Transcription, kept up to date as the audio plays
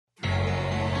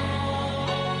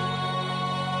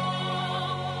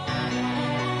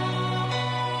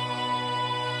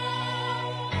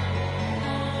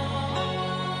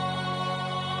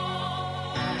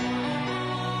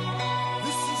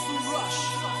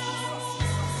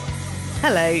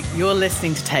Hello, you're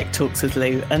listening to Tech Talks with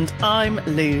Lou, and I'm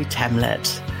Lou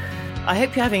Temlett. I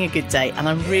hope you're having a good day, and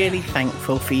I'm really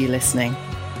thankful for you listening.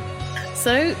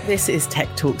 So, this is Tech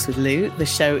Talks with Lou, the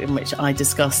show in which I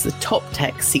discuss the top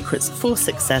tech secrets for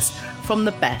success from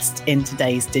the best in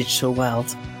today's digital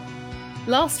world.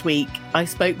 Last week, I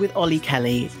spoke with Ollie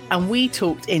Kelly, and we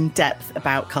talked in depth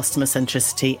about customer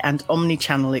centricity and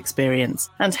omni-channel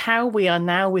experience, and how we are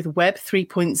now with Web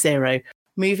 3.0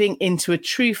 moving into a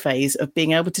true phase of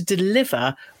being able to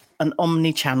deliver an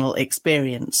omni-channel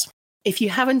experience. If you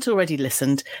haven't already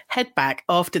listened, head back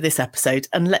after this episode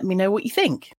and let me know what you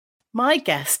think. My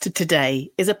guest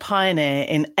today is a pioneer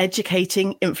in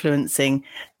educating, influencing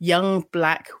young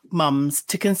Black mums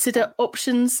to consider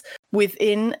options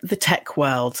within the tech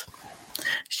world.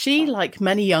 She, like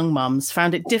many young mums,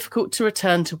 found it difficult to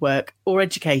return to work or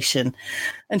education,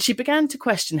 and she began to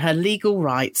question her legal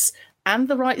rights and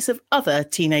the rights of other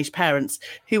teenage parents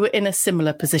who were in a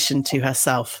similar position to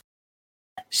herself.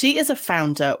 She is a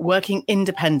founder working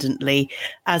independently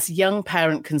as young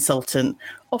parent consultant,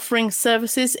 offering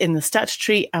services in the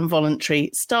statutory and voluntary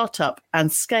startup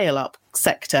and scale-up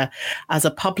sector as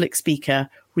a public speaker,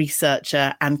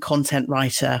 researcher, and content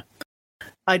writer.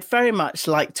 I'd very much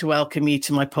like to welcome you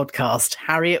to my podcast,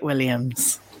 Harriet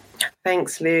Williams.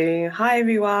 Thanks, Lou. Hi,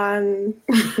 everyone.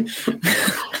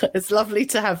 It's lovely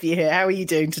to have you here. How are you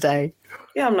doing today?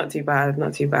 Yeah, I'm not too bad.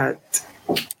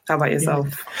 How about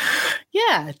yourself?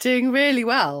 Yeah, doing really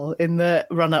well in the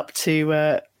run-up to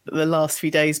the last few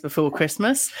days before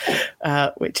Christmas,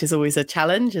 which is always a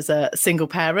challenge as a single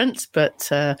parent,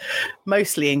 but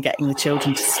mostly in getting the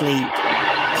children to sleep.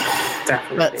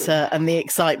 Definitely. And the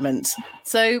excitement.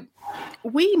 So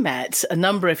we met a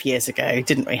number of years ago,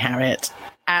 didn't we, Harriet,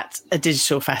 at a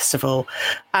digital festival.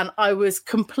 And I was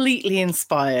completely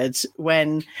inspired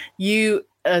when you,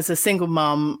 as a single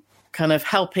mum, kind of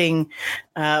helping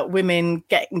women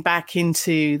getting back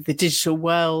into the digital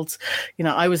world. You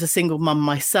know, I was a single mum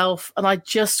myself, and I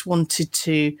just wanted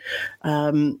to,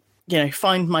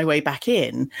 find my way back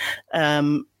in,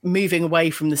 moving away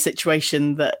from the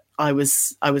situation that I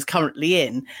was currently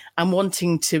in, and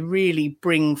wanting to really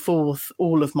bring forth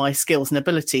all of my skills and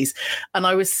abilities. And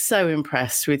I was so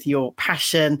impressed with your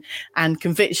passion and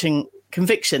conviction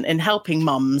in helping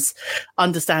mums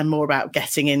understand more about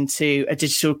getting into a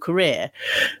digital career.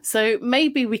 So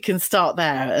maybe we can start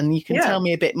there, and you can tell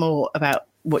me a bit more about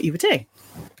what you were doing.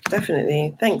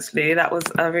 Definitely. Thanks, Lou. That was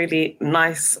a really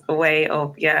nice way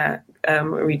of,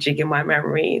 rejigging my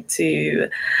memory to...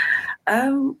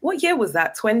 what year was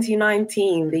that?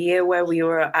 2019, the year where we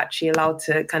were actually allowed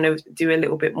to kind of do a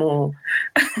little bit more.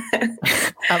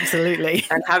 Absolutely.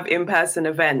 And have in-person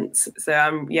events. So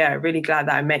I'm, really glad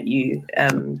that I met you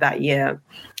that year.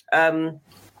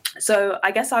 So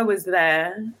I guess I was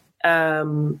there.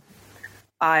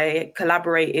 I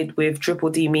collaborated with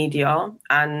Triple D Media,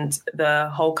 and the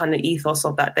whole kind of ethos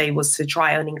of that day was to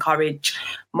try and encourage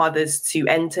mothers to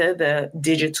enter the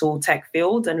digital tech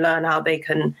field and learn how they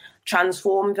can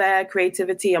transform their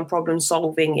creativity and problem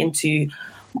solving into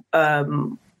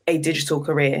a digital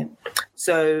career.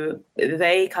 So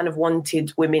they kind of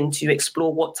wanted women to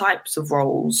explore what types of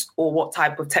roles or what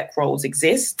type of tech roles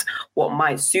exist, what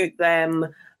might suit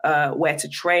them, where to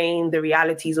train, the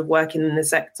realities of working in the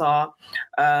sector,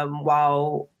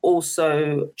 while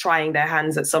also trying their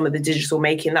hands at some of the digital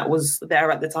making that was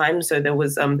there at the time. So there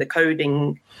was the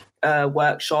coding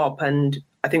workshop, and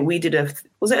I think we did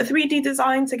was it a 3D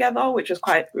design together, which was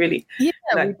quite really, we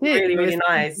did. Really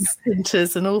nice.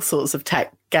 Printers and all sorts of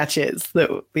tech gadgets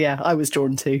that, I was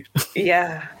drawn to.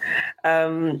 Yeah.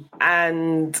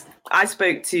 And I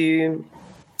spoke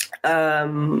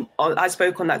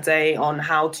on that day on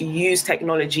how to use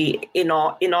technology in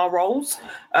our roles.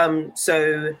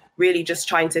 So really just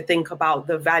trying to think about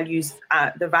the values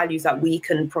that we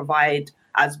can provide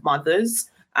as mothers,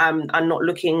 and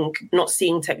not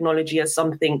seeing technology as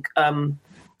something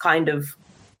kind of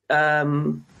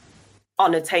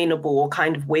unattainable or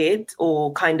kind of weird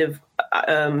or kind of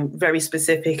very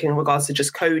specific in regards to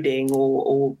just coding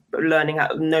or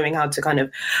knowing how to kind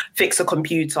of fix a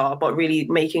computer, but really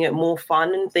making it more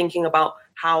fun and thinking about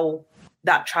how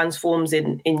that transforms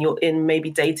in maybe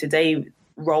day-to-day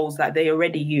roles that they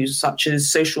already use, such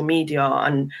as social media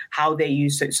and how they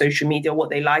use social media, what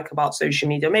they like about social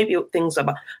media, maybe things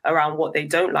around what they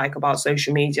don't like about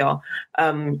social media,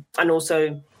 and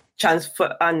also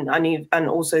transfer and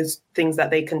also things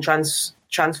that they can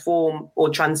transform or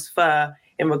transfer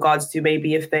in regards to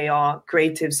maybe if they are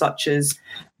creative, such as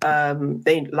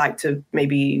they like to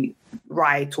maybe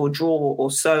write or draw or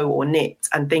sew or knit,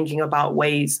 and thinking about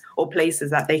ways or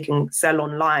places that they can sell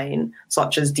online,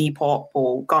 such as Depop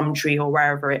or Gumtree or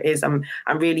wherever it is. I'm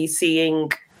really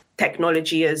seeing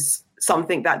technology as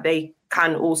something that they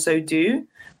can also do,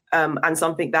 and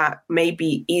something that may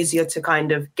be easier to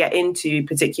kind of get into,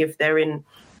 particularly if they're in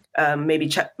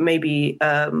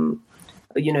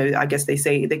I guess they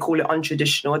call it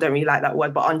untraditional. I don't really like that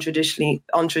word, but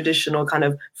untraditional kind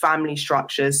of family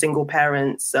structures, single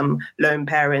parents, lone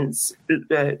parents,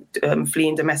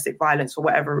 fleeing domestic violence or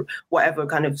whatever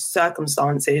kind of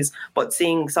circumstances, but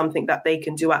seeing something that they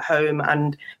can do at home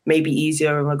and maybe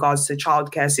easier in regards to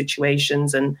childcare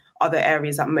situations and other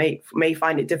areas that may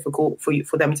find it difficult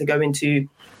for them to go into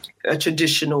a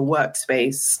traditional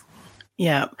workspace.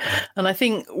 Yeah. And I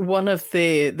think one of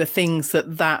the things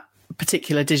that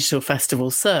particular digital festival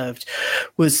served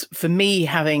was, for me,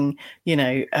 having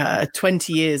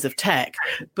 20 years of tech,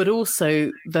 but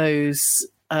also those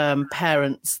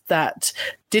parents that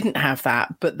didn't have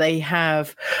that, but they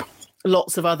have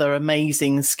lots of other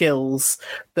amazing skills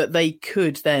that they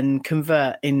could then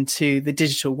convert into the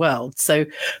digital world. So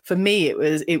for me,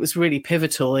 it was really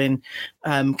pivotal in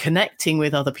connecting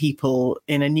with other people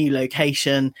in a new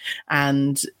location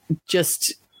and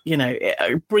just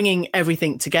bringing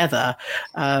everything together.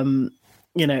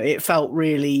 It felt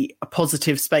really a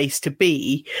positive space to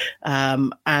be.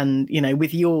 And,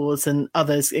 with yours and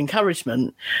others'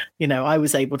 encouragement, I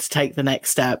was able to take the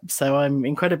next step. So I'm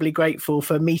incredibly grateful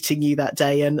for meeting you that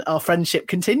day, and our friendship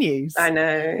continues. I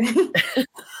know.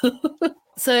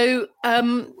 So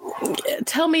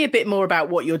tell me a bit more about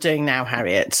what you're doing now,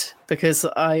 Harriet, because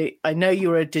I know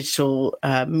you're a digital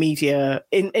media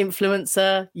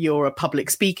influencer, you're a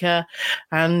public speaker,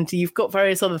 and you've got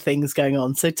various other things going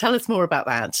on. So tell us more about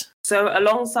that. So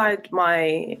alongside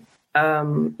my,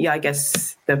 I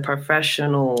guess the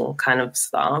professional kind of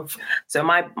stuff. So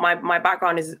my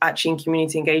background is actually in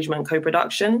community engagement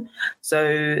co-production.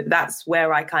 So that's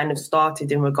where I kind of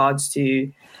started in regards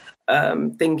to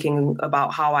thinking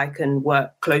about how I can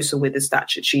work closer with the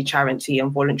statutory, charity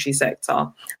and voluntary sector,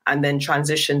 and then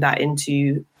transition that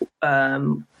into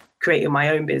creating my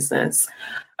own business.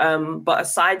 But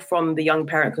aside from the young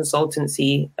parent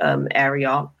consultancy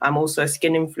area, I'm also a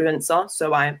skin influencer.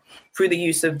 So through the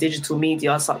use of digital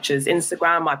media such as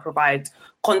Instagram, I provide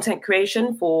content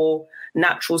creation for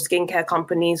natural skincare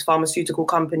companies, pharmaceutical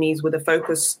companies, with a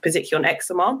focus particularly on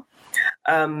eczema.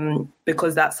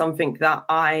 Because that's something that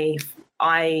I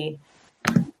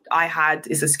had,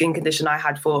 is a skin condition I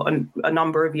had for a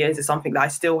number of years. It's something that I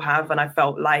still have. And I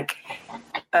felt like,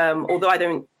 although I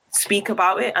don't speak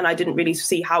about it and I didn't really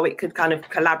see how it could kind of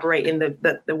collaborate in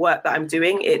the work that I'm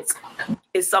doing, it's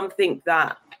something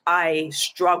that I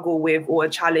struggle with, or a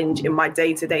challenge in my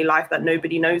day-to-day life that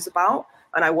nobody knows about.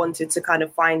 And I wanted to kind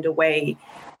of find a way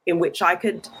in which I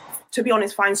could, to be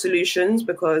honest, find solutions,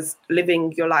 because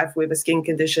living your life with a skin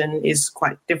condition is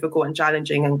quite difficult and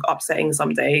challenging and upsetting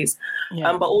some days.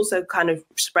 Yeah. But also kind of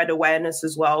spread awareness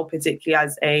as well, particularly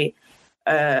as a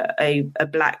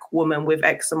Black woman with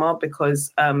eczema,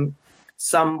 because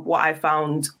what I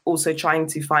found also trying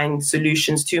to find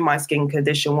solutions to my skin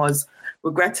condition was,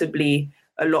 regrettably,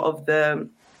 a lot of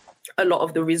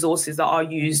the resources that are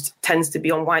used tends to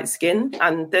be on white skin,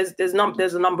 and there's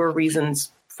a number of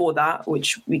reasons for that,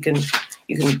 which we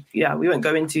won't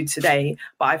go into today,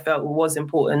 but I felt it was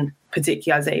important,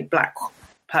 particularly as a Black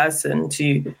person,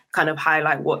 to kind of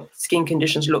highlight what skin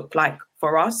conditions look like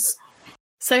for us.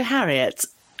 So Harriet,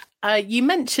 you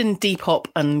mentioned Depop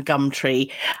and Gumtree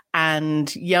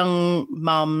and young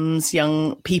mums,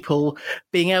 young people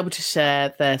being able to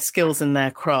share their skills and their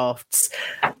crafts.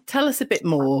 Tell us a bit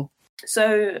more.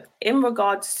 So in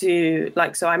regards to,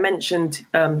 I mentioned,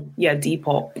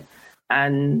 Depop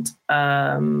and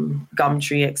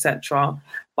Gumtree, etc.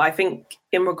 But I think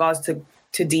in regards to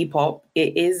Depop,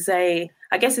 it is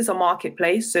it's a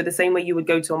marketplace. So the same way you would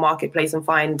go to a marketplace and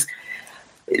find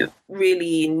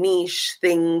really niche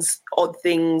things, odd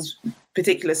things,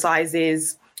 particular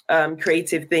sizes,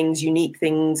 creative things, unique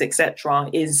things, etc.,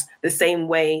 is the same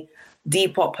way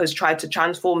Depop has tried to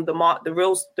transform the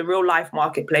real life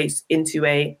marketplace into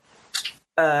a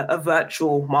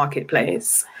virtual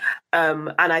marketplace.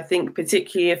 And I think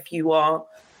particularly if you are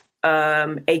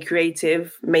a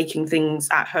creative making things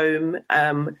at home,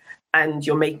 and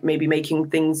you're maybe making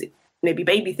things, maybe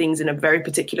baby things in a very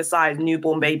particular size,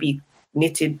 newborn baby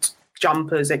knitted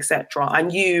jumpers, etc.,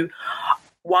 and you're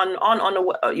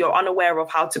unaware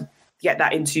of how to get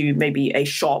that into maybe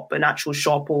an actual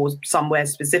shop or somewhere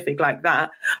specific like that,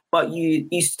 but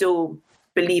you still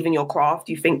believe in your craft.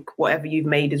 You think whatever you've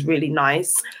made is really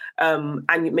nice. And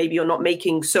maybe you're not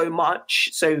making so much.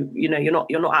 So, you're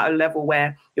not at a level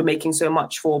where you're making so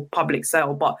much for public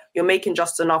sale, but you're making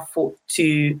just enough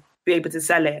to be able to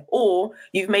sell it. Or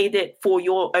you've made it for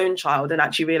your own child and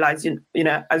actually realize,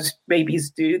 as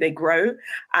babies do, they grow.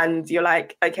 And you're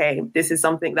like, okay, this is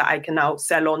something that I can now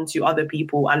sell on to other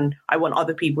people, and I want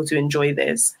other people to enjoy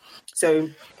this. So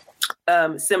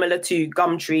similar to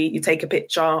Gumtree, you take a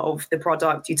picture of the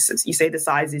product, you say the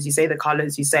sizes, you say the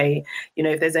colors, you say,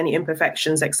 if there's any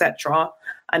imperfections, etc.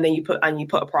 And then you put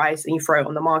a price and you throw it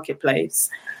on the marketplace.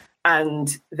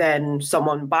 And then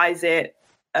someone buys it.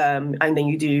 And then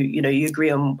you agree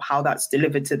on how that's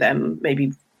delivered to them,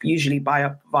 maybe usually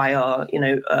via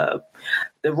the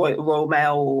Royal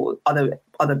Mail or other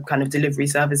kind of delivery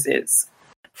services.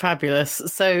 Fabulous.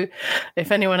 So if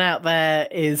anyone out there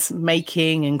is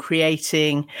making and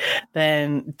creating,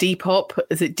 then Depop,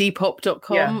 is it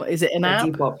depop.com? Yeah. Is it an app?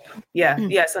 Depop. Yeah.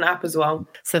 Yeah, it's an app as well.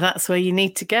 So that's where you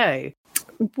need to go.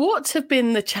 What have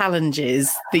been the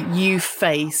challenges that you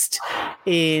faced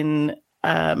in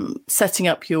setting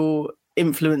up your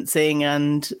influencing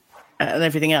and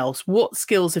everything else? What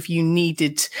skills have you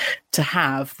needed to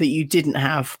have that you didn't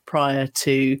have prior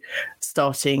to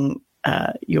starting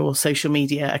your social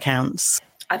media accounts?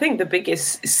 I think the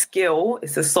biggest skill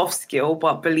is a soft skill,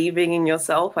 but believing in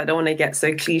yourself. I don't want to get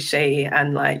so cliche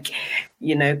and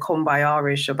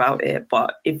kumbaya-ish about it.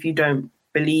 But if you don't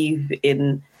believe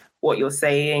in what you're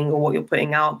saying or what you're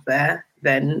putting out there,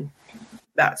 then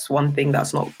that's one thing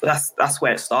that's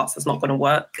where it starts. It's not going to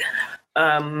work.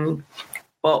 But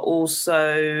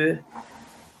also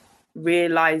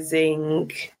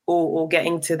realizing or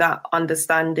getting to that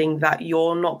understanding that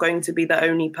you're not going to be the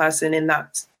only person in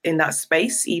that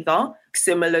space either.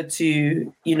 Similar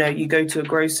to, you go to a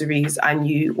groceries and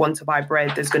you want to buy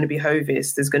bread, there's going to be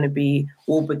Hovis, there's going to be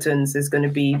Warburtons, there's going to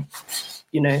be,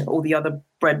 all the other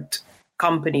bread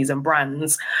companies and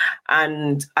brands.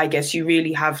 And I guess you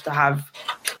really have to have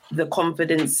the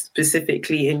confidence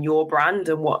specifically in your brand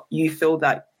and what you feel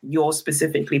that you're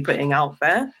specifically putting out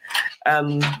there.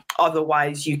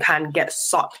 Otherwise, you can get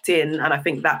sucked in. And I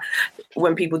think that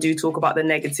when people do talk about the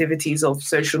negativities of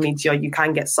social media, you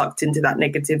can get sucked into that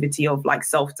negativity of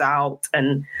self-doubt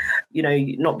and,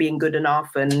 not being good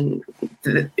enough and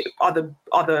the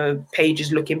other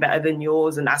pages looking better than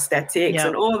yours and aesthetics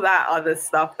and all that other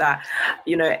stuff that,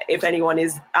 if anyone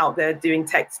is out there doing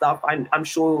tech stuff, I'm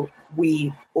sure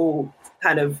we all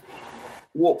kind of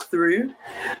walk through.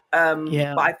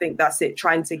 But I think that's it,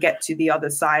 trying to get to the other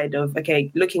side of, okay,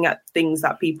 looking at things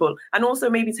that people, and also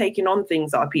maybe taking on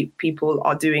things that people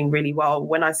are doing really well.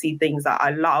 When I see things that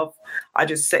I love, I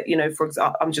just say, for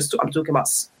example, I'm talking about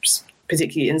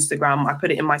particularly Instagram, I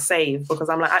put it in my save because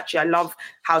I'm like, actually, I love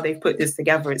how they've put this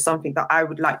together. It's something that I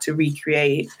would like to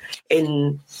recreate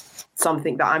in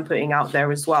something that I'm putting out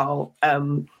there as well.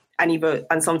 And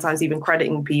sometimes even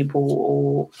crediting people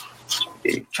or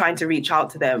trying to reach out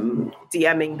to them,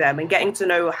 DMing them and getting to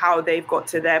know how they've got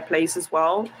to their place as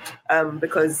well.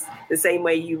 Because the same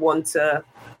way you want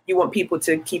people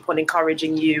to keep on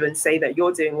encouraging you and say that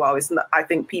you're doing well. I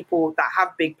think people that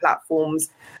have big platforms,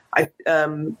 I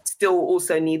still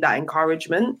also need that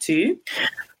encouragement too.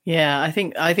 Yeah, I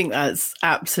think that's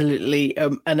absolutely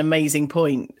an amazing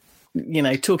point.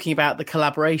 Talking about the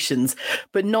collaborations,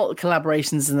 but not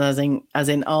collaborations as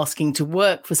in asking to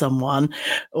work for someone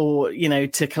or,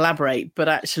 to collaborate, but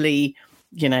actually,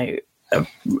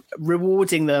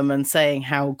 rewarding them and saying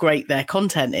how great their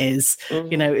content is,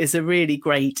 is a really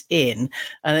great in.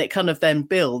 And it kind of then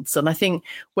builds. And I think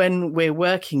when we're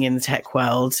working in the tech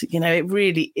world, it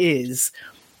really is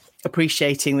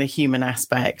appreciating the human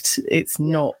aspect. It's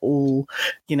not all,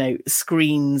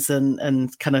 screens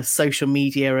and kind of social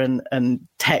media and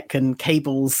tech and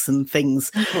cables and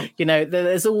things.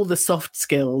 There's all the soft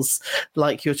skills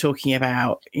like you're talking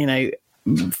about,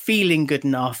 feeling good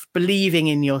enough, believing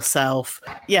in yourself.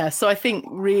 Yeah, so I think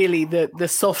really the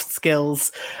soft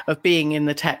skills of being in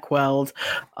the tech world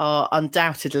are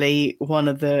undoubtedly one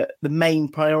of the main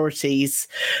priorities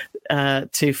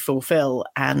to fulfill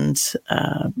and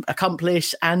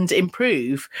accomplish and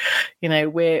improve.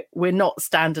 We're not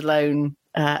standalone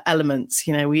elements.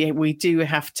 We do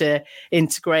have to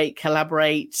integrate,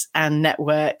 collaborate and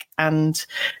network and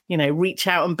reach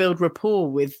out and build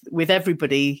rapport with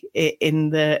everybody in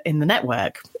the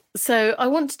network. So I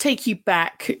want to take you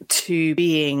back to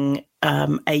being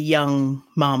a young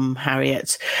mum,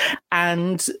 Harriet,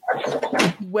 and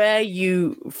where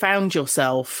you found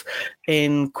yourself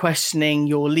in questioning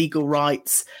your legal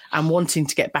rights and wanting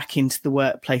to get back into the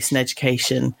workplace and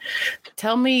education.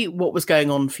 Tell me what was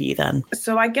going on for you then.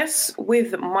 So I guess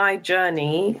with my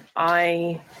journey,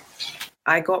 I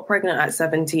got pregnant at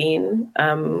 17.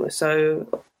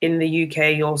 So in the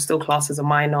UK, you're still classed as a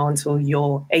minor until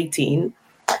you're 18.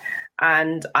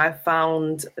 And I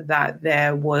found that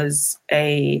there was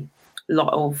a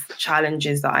lot of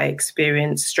challenges that I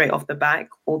experienced straight off the back.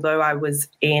 Although I was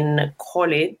in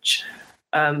college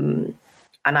and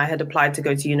I had applied to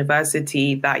go to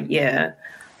university that year,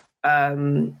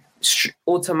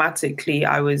 automatically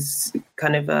I was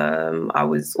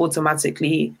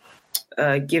automatically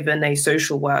given a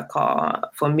social worker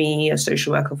for me, a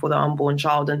social worker for the unborn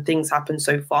child, and things happened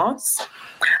so fast.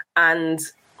 And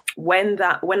when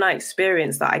I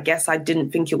experienced that, I guess I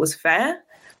didn't think it was fair,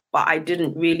 but I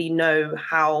didn't really know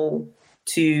how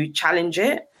to challenge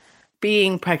it.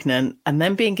 Being pregnant and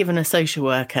then being given a social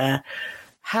worker,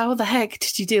 how the heck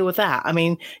did you deal with that? I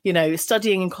mean,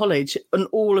 studying in college and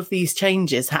all of these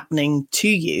changes happening to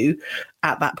you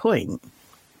at that point.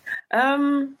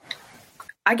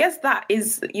 I guess that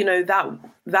is,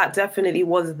 that definitely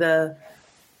was that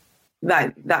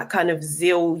kind of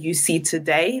zeal you see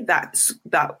today, that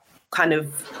kind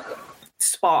of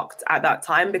sparked at that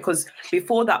time. Because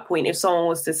before that point, if someone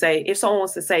was to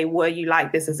say, were you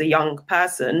like this as a young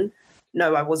person?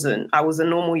 No, I wasn't. I was a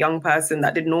normal young person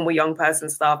that did normal young person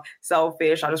stuff,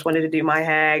 selfish. I just wanted to do my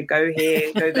hair, go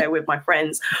here, go there with my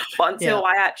friends. But until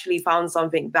I actually found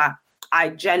something that I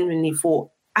genuinely thought,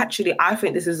 actually, I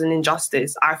think this is an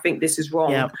injustice. I think this is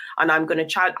wrong. And I'm going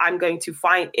to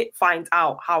find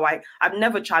out how I've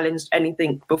never challenged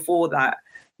anything before that.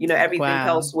 Everything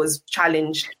else was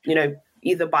challenged,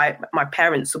 either by my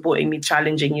parents supporting me,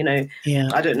 challenging,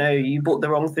 I don't know, you bought the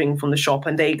wrong thing from the shop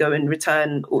and they go and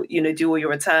return, or, do all your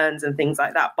returns and things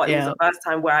like that. But it was the first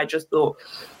time where I just thought,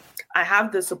 I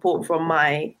have the support from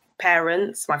my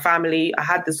parents, my family. I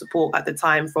had the support at the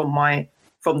time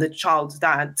from the child's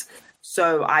dad.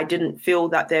 So I didn't feel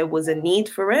that there was a need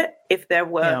for it. If there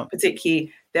were,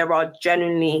 particularly, there are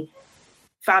genuinely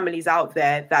families out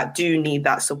there that do need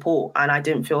that support. And I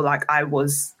didn't feel like I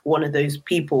was one of those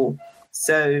people.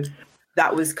 So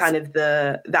that was kind of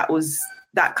that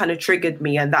kind of triggered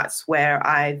me. And that's where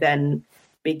I then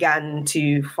began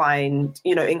to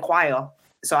inquire.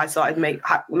 So I started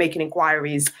making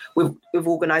inquiries with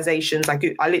organizations. I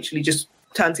literally just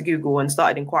turned to Google and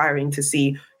started inquiring to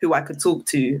see who I could talk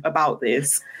to about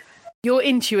this. Your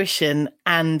intuition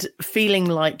and feeling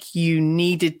like you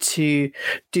needed to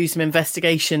do some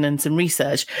investigation and some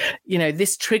research,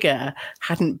 this trigger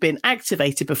hadn't been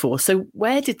activated before. So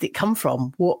where did it come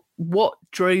from? What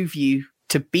drove you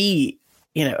to be,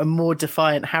 a more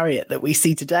defiant Harriet that we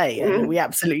see today and we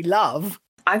absolutely love?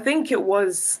 I think it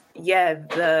was,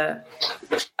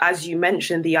 as you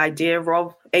mentioned, the idea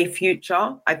of a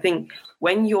future. I think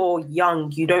when you're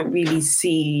young, you don't really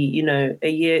see, a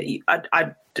year.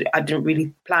 I didn't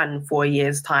really plan for a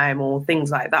year's time or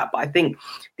things like that. But I think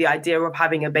the idea of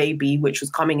having a baby, which was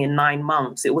coming in 9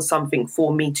 months, it was something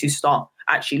for me to start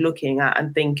actually looking at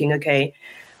and thinking, okay,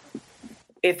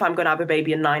 if I'm going to have a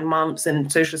baby in 9 months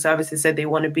and social services said they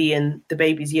want to be in the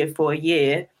baby's year for a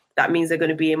year, that means they're going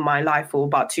to be in my life for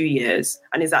about 2 years.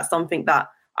 And is that something that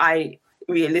I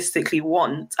realistically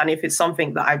want? And if it's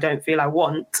something that I don't feel I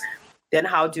want, then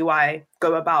how do I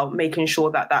go about making sure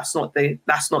that that's not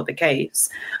the case?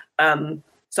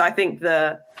 So I think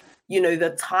the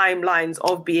timelines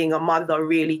of being a mother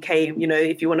really came,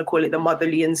 if you want to call it the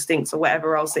motherly instincts or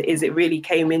whatever else it is, it really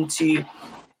came into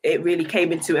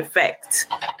effect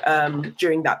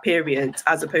during that period,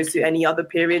 as opposed to any other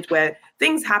period where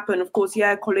things happen. Of course,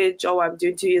 college. Oh, I'm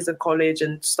doing 2 years of college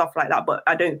and stuff like that. But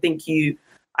I don't think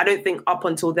up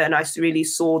until then I really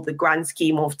saw the grand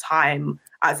scheme of time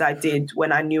as I did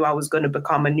when I knew I was going to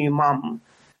become a new mum.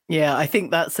 Yeah, I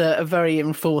think that's a very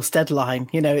enforced deadline.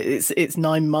 It's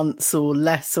 9 months or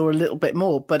less or a little bit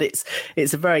more, but it's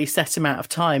a very set amount of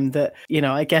time that,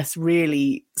 I guess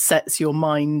really sets your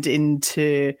mind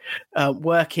into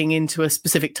working into a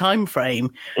specific time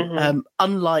frame,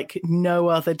 unlike no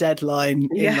other deadline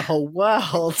in the whole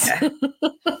world. Yeah.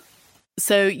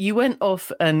 So you went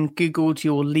off and Googled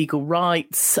your legal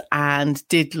rights and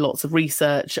did lots of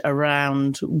research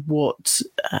around what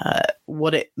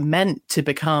it meant to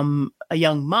become a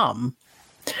young mum.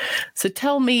 So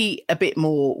tell me a bit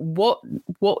more. What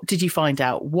did you find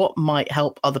out? What might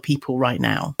help other people right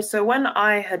now? So when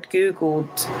I had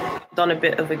done a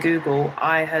bit of a Google,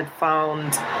 I had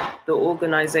found the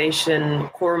organisation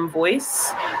Quorum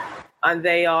Voice. and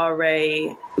they are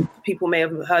people may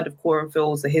have heard of Quorum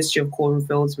Fields, the history of Quorum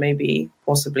Fields, maybe,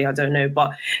 possibly, I don't know.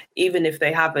 But even if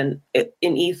they haven't,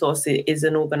 in Ethos, it is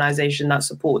an organization that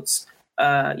supports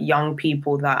young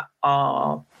people that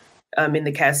are in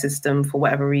the care system for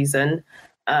whatever reason.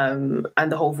 And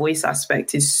the whole voice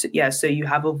aspect is, so you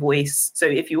have a voice. So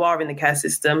if you are in the care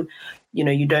system, you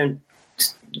know, you don't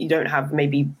have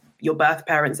maybe your birth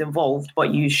parents involved,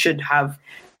 but you should have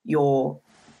your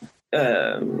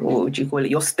what would you call it,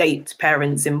 your state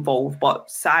parents involved. But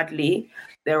sadly,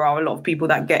 there are a lot of people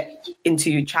that get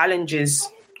into challenges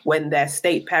when their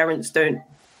state parents don't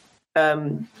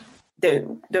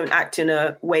act in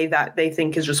a way that they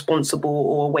think is responsible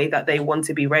or a way that they want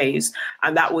to be raised.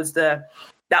 And that was the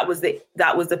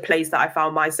place that I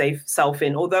found myself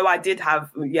in. Although I did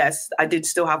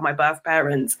still have my birth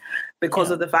parents,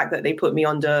 because of the fact that they put me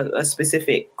under a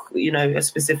specific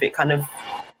kind of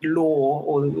law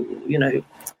or, you know,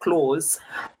 clause.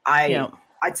 I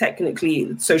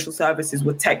technically, social services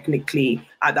were technically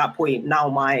at that point now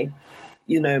my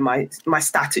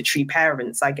statutory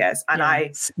parents, I guess. And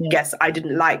I guess I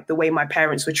didn't like the way my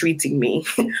parents were treating me.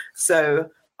 So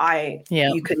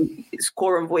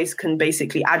Quorum Voice can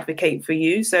basically advocate for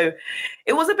you. So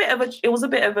it was a bit of a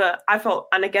I felt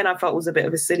it was a bit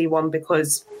of a silly one,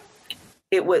 because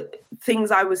it was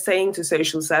things I was saying to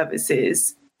social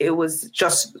services. It was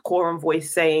just Quorum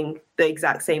Voice saying the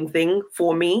exact same thing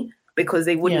for me, because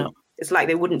they wouldn't. It's like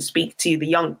they wouldn't speak to the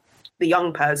young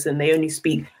person. They only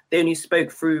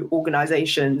spoke through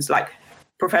organizations, like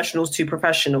professionals to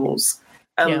professionals.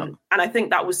 And I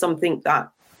think that was something that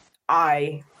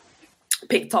I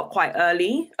picked up quite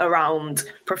early around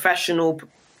professional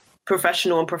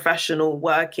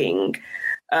working,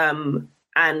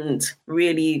 and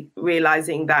really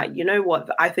realizing that, you know what,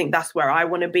 I think that's where I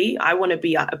want to be. I want to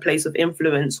be at a place of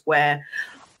influence where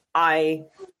I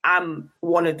am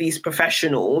one of these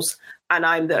professionals and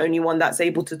I'm the only one that's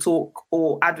able to talk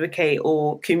or advocate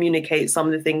or communicate some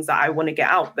of the things that I want to get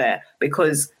out there.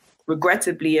 Because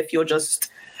regrettably, if you're just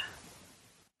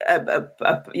a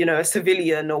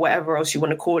civilian or whatever else you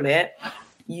want to call it,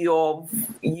 your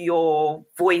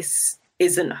voice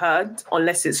isn't heard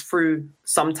unless it's through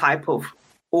some type of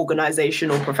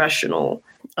organization or professional.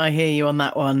 I hear you on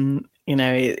that one. You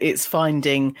know, it's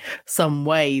finding some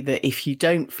way that if you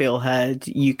don't feel heard,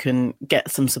 you can get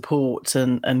some support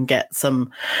and get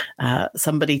some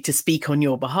somebody to speak on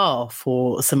your behalf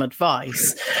or some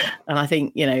advice. And I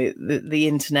think, you know, the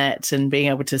internet and being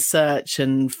able to search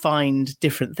and find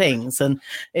different things. And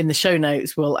in the show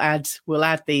notes, we'll add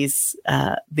these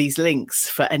links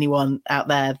for anyone out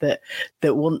there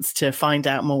that wants to find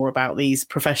out more about these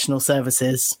professional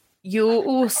services. You're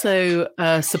also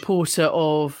a supporter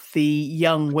of the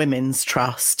Young Women's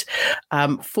Trust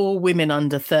for women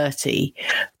under 30.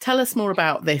 Tell us more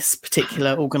about this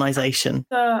particular organisation.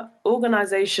 The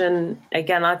organisation,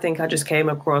 again, I think I just came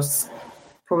across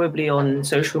probably on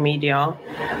social media,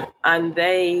 and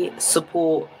they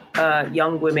support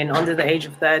young women under the age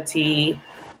of 30.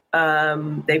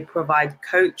 They provide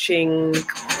coaching,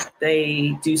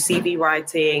 they do CV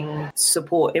writing,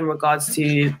 support in regards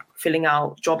to filling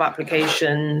out job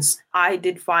applications. I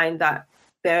did find that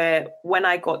when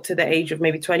I got to the age of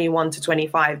maybe 21 to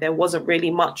 25, there wasn't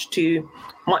really much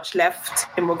left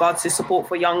in regards to support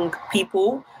for young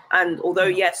people. And although,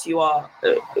 yes, you are,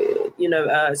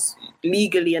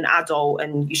 legally an adult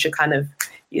and you should kind of,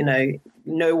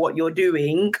 know what you're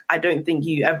doing, I don't think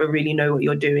you ever really know what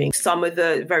you're doing. Some of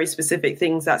the very specific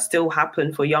things that still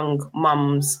happen for young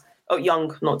mums,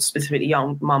 not specifically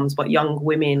young mums, but young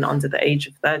women under the age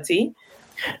of 30.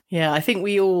 Yeah, I think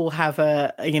we all have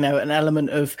an element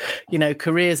of,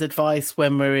 careers advice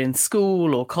when we're in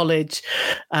school or college.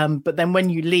 But then when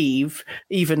you leave,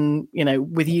 even,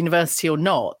 with university or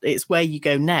not, it's where you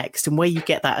go next and where you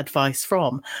get that advice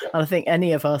from. And I think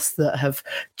any of us that have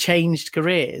changed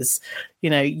careers,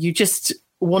 you just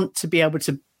want to be able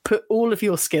to put all of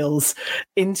your skills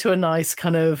into a nice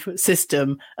kind of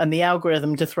system and the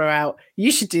algorithm to throw out,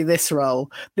 you should do this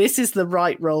role. This is the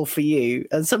right role for you.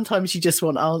 And sometimes you just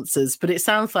want answers. But it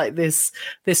sounds like this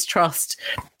trust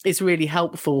is really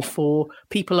helpful for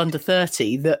people under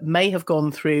 30 that may have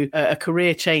gone through a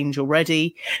career change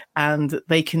already, and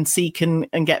they can seek and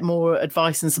get more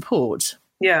advice and support.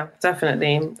 Yeah,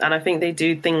 definitely. And I think they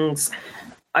do things.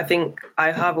 I think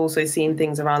I have also seen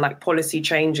things around like policy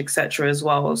change, etc. as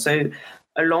well. So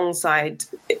alongside,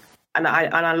 and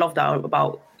I love that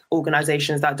about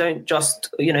organizations that don't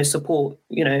just, support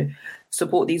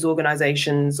these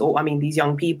organizations or, these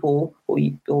young people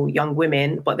or young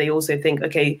women, but they also think,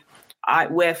 okay,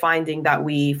 we're finding that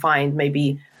we find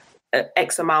maybe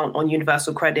X amount on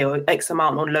universal credit or X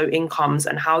amount on low incomes,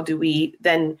 and how do we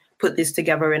then put this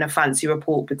together in a fancy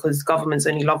report, because governments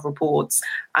only love reports,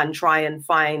 and try and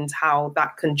find how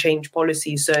that can change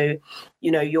policy. So,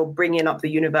 you're bringing up the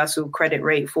universal credit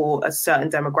rate for a certain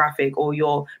demographic, or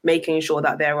you're making sure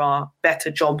that there are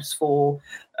better jobs for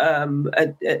a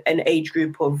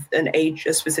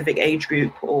specific age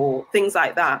group, or things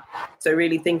like that. So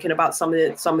really thinking about some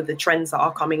of the trends that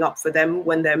are coming up for them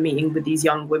when they're meeting with these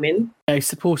young women.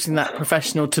 Supporting that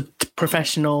professional to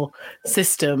professional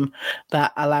system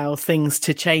that allows things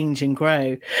to change and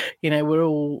grow. We're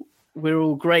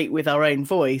all great with our own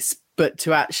voice, but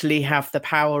to actually have the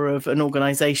power of an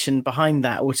organisation behind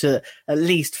that, or to at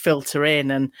least filter in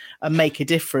and make a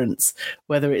difference,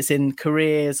 whether it's in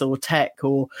careers or tech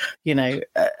or,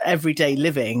 everyday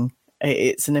living,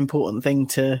 it's an important thing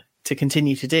to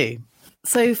continue to do.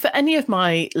 So for any of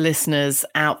my listeners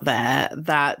out there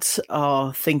that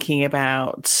are thinking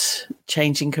about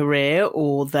changing career,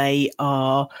 or they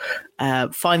are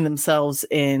find themselves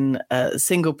in a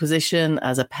single position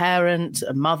as a parent,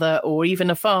 a mother, or even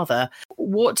a father,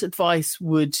 what advice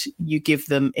would you give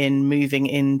them in moving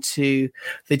into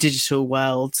the digital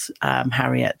world,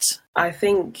 Harriet? I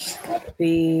think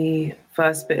the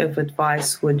first bit of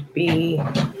advice would be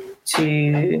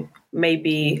to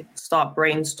maybe start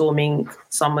brainstorming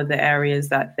some of the areas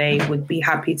that they would be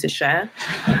happy to share.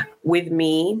 With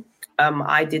me,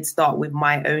 I did start with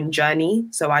my own journey.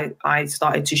 So I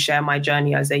started to share my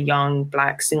journey as a young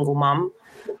Black single mum.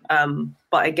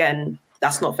 But again,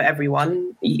 that's not for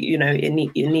everyone. It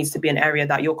needs to be an area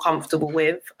that you're comfortable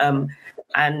with.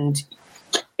 And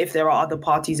if there are other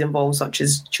parties involved, such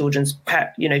as children's,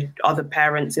 other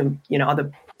parents and,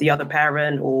 the other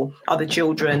parent or other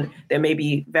children, there may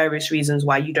be various reasons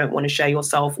why you don't want to share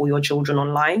yourself or your children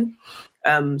online.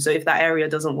 So if that area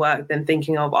doesn't work, then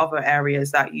thinking of other areas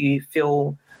that you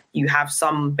feel you have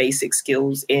some basic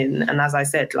skills in. And as I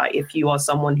said, like if you are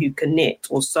someone who can knit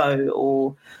or sew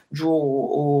or draw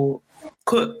or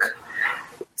cook,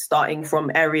 starting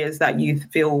from areas that you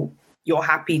feel you're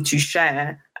happy to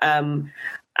share.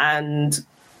 And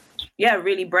yeah,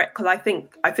 really, Brett, because I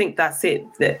think that's it,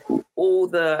 that all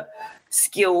the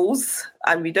skills,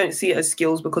 and we don't see it as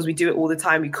skills because we do it all the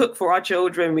time. We cook for our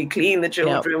children, we clean the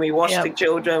children, we wash the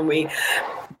children, we,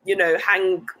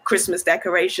 hang Christmas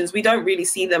decorations. We don't really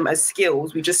see them as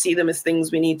skills. We just see them as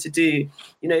things we need to do.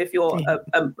 If you're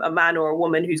a man or a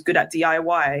woman who's good at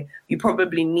DIY, you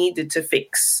probably needed to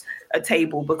fix a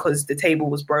table because the table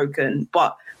was broken,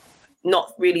 but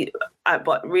not really,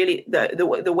 but really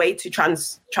the way to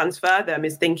transfer them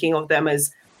is thinking of them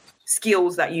as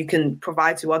skills that you can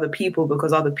provide to other people,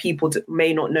 because other people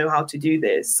may not know how to do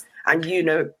this, and you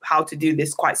know how to do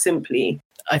this quite simply.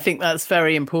 I think that's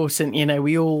very important.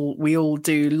 We all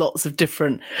do lots of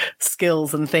different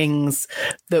skills and things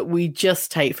that we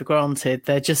just take for granted.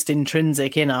 They're just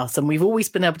intrinsic in us, and we've always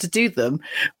been able to do them,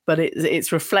 but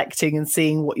it's reflecting and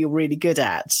seeing what you're really good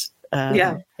at.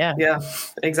 Yeah,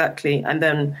 exactly. And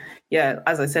then,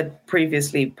 as I said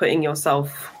previously,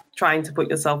 trying to put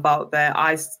yourself out there.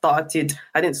 I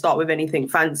didn't start with anything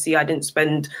fancy. I didn't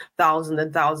spend thousands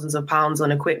and thousands of pounds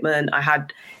on equipment. I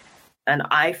had an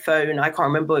iPhone. I can't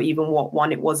remember even what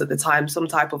one it was at the time, some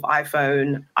type of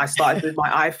iPhone. I started with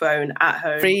my iPhone at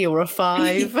home. 3 or a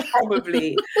 5.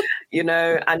 Probably,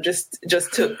 and just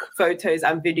took photos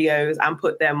and videos and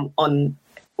put them on.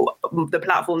 The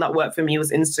platform that worked for me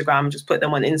was Instagram. Just put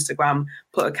them on Instagram,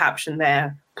 put a caption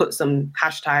there, put some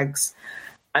hashtags,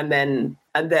 and then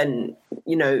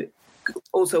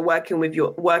also working.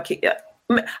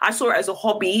 I saw it as a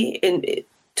hobby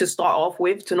to start off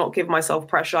with, to not give myself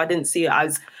pressure. I didn't see it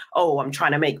as, I'm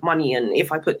trying to make money, and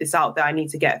if I put this out there, I need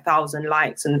to get 1,000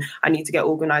 likes and I need to get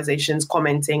organizations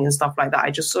commenting and stuff like that.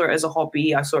 I just saw it as a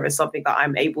hobby. I saw it as something that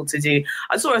I'm able to do.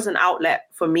 I saw it as an outlet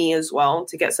for me as well,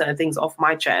 to get certain things off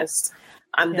my chest.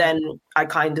 And then I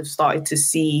kind of started to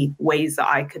see ways that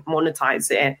I could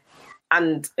monetize it.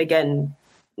 And again,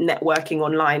 networking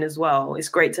online as well. It's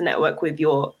great to network with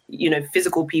your,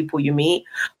 physical people you meet,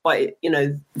 but,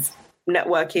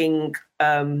 networking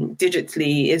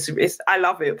digitally is I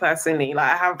love it personally.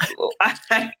 Like I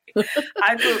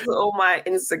talk to all my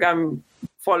Instagram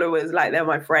followers like they're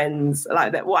my friends.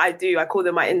 Like that, what I do, I call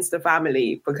them my Insta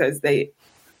family, because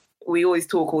we always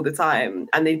talk all the time,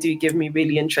 and they do give me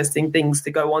really interesting things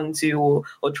to go on to,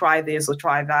 or try this or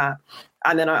try that.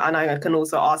 And then I can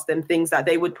also ask them things that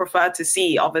they would prefer to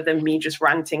see other than me just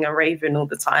ranting and raving all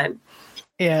the time.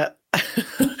 Yeah,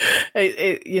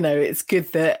 It's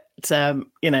good that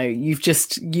you've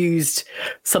just used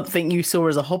something you saw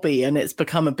as a hobby and it's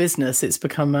become a business. It's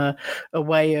become a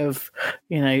way of,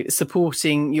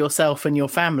 supporting yourself and your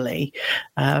family.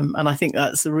 And I think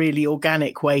that's a really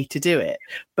organic way to do it.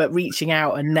 But reaching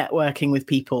out and networking with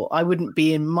people, I wouldn't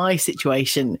be in my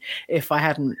situation if I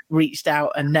hadn't reached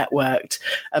out and networked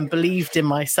and believed in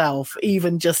myself,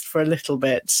 even just for a little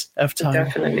bit of time.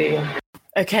 Definitely.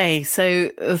 Okay, so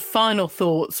the final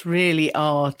thoughts really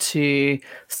are to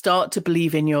start to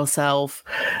believe in yourself,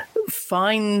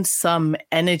 find some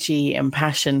energy and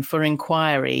passion for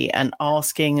inquiry and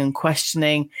asking and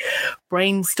questioning,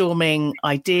 brainstorming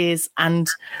ideas and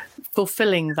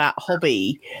fulfilling that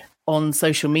hobby on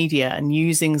social media and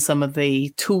using some of the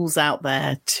tools out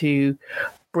there to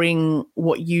bring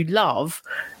what you love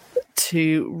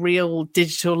to real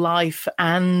digital life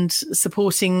and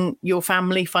supporting your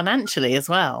family financially as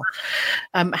well.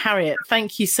 Harriet,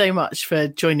 thank you so much for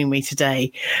joining me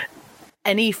today.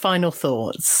 Any final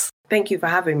thoughts? Thank you for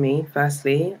having me,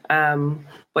 firstly.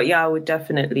 But yeah, I would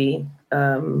definitely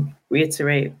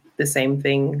reiterate the same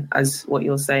thing as what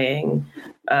you're saying.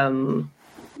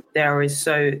 There is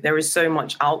so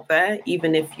much out there,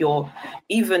 even if you're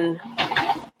even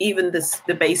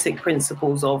the basic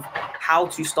principles of how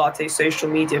to start a social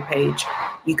media page.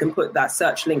 You can put that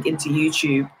search link into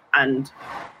YouTube and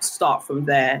start from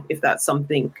there. If that's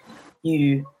something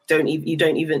you're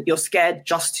scared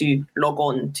just to log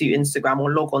on to Instagram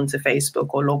or log on to Facebook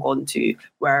or log on to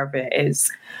wherever it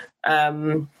is.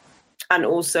 And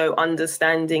also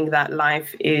understanding that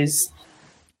life is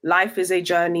a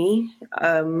journey.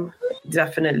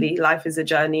 Definitely, life is a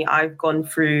journey. I've gone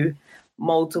through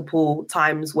multiple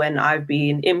times when I've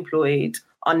been employed,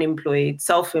 unemployed,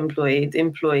 self-employed,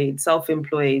 employed,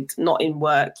 self-employed, not in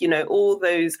work, all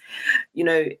those,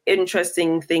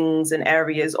 interesting things and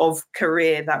areas of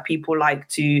career that people like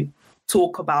to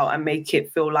talk about and make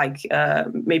it feel like,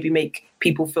 maybe make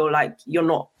people feel like you're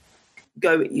not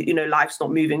life's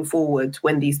not moving forward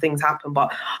when these things happen.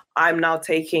 But I'm now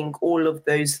taking all of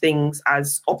those things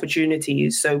as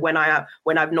opportunities. So when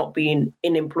I've not been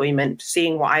in employment,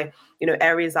 seeing what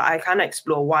areas that I can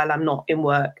explore while I'm not in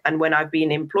work. And when I've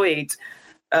been employed,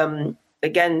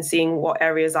 again, seeing what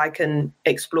areas I can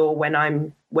explore when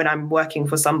I'm working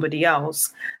for somebody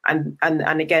else. And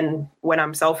again, when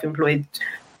I'm self-employed,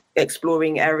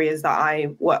 exploring areas that I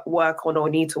work on or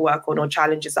need to work on, or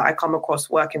challenges that I come across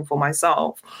working for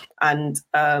myself. And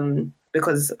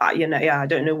because, I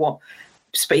don't know what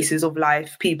spaces of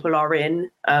life people are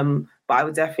in, but I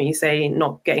would definitely say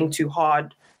not getting too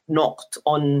hard knocked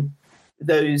on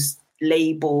those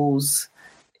labels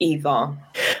either.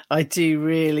 I do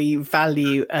really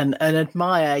value and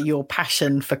admire your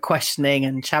passion for questioning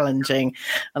and challenging.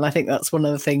 And I think that's one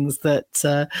of the things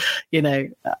that,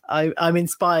 I'm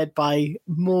inspired by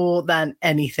more than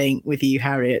anything with you,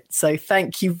 Harriet. So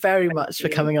thank you very much for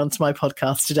coming on to my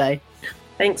podcast today.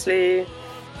 Thanks, Lou.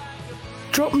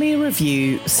 Drop me a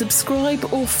review, subscribe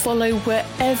or follow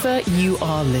wherever you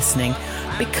are listening,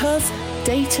 because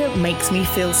data makes me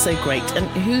feel so great, and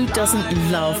who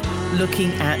doesn't love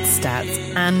looking at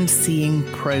stats and seeing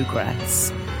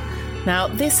progress? Now,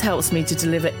 this helps me to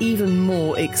deliver even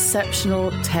more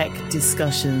exceptional tech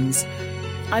discussions.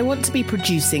 I want to be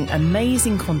producing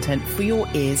amazing content for your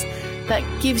ears that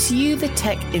gives you the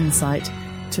tech insight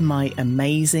to my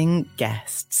amazing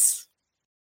guests.